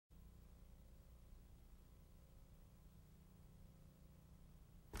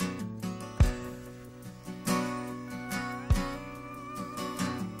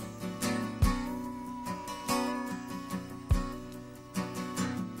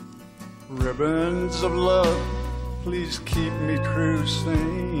Ribbons of love, please keep me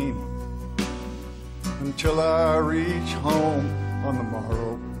cruising until I reach home on the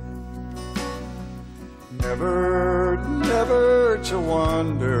morrow. Never, never to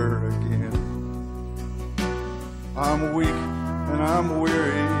wander again. I'm weak and I'm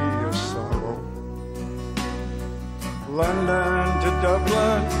weary of sorrow. London to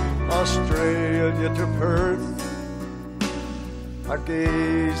Dublin, Australia to Perth. I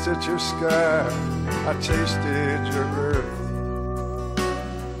gazed at your sky, I tasted your earth.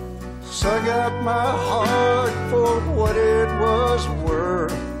 Sung out my heart for what it was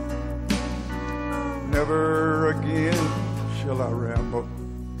worth. Never again shall I ramble.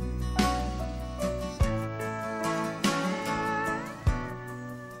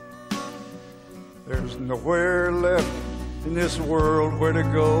 There's nowhere left in this world where to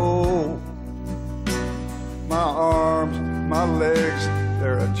go. My arms, my legs,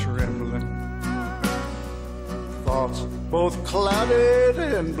 they're a-trembling. Thoughts both clouded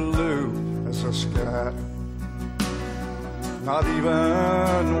and blue as the sky. Not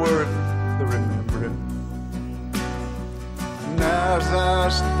even worth the remembering. And as I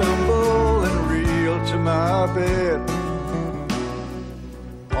stumble and reel to my bed,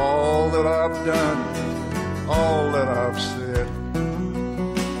 all that I've done, all that I've said,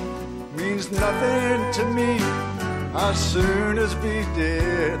 means nothing to me. I'll soon as be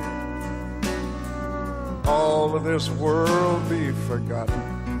dead. All of this world be forgotten.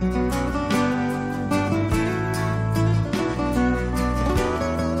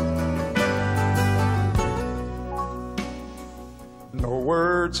 No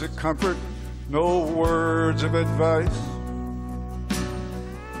words of comfort, no words of advice,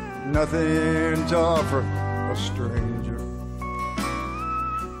 nothing to offer a stranger.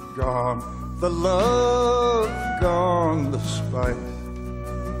 Gone the love, gone the spite.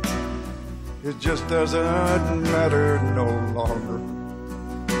 It just doesn't matter no longer.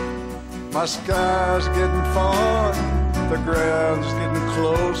 My sky's getting far, the ground's getting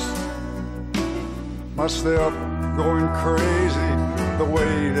close. Myself going crazy the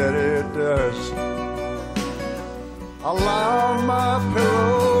way that it does. I'll lie on my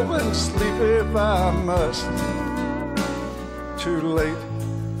pillow and sleep if I must. Too late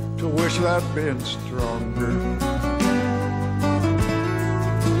to wish I'd been stronger.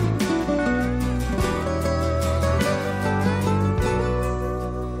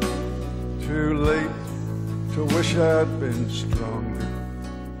 Too late to wish I'd been stronger.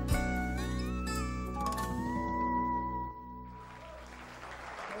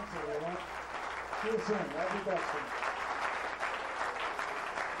 Thank you very much. See you soon. Happy birthday.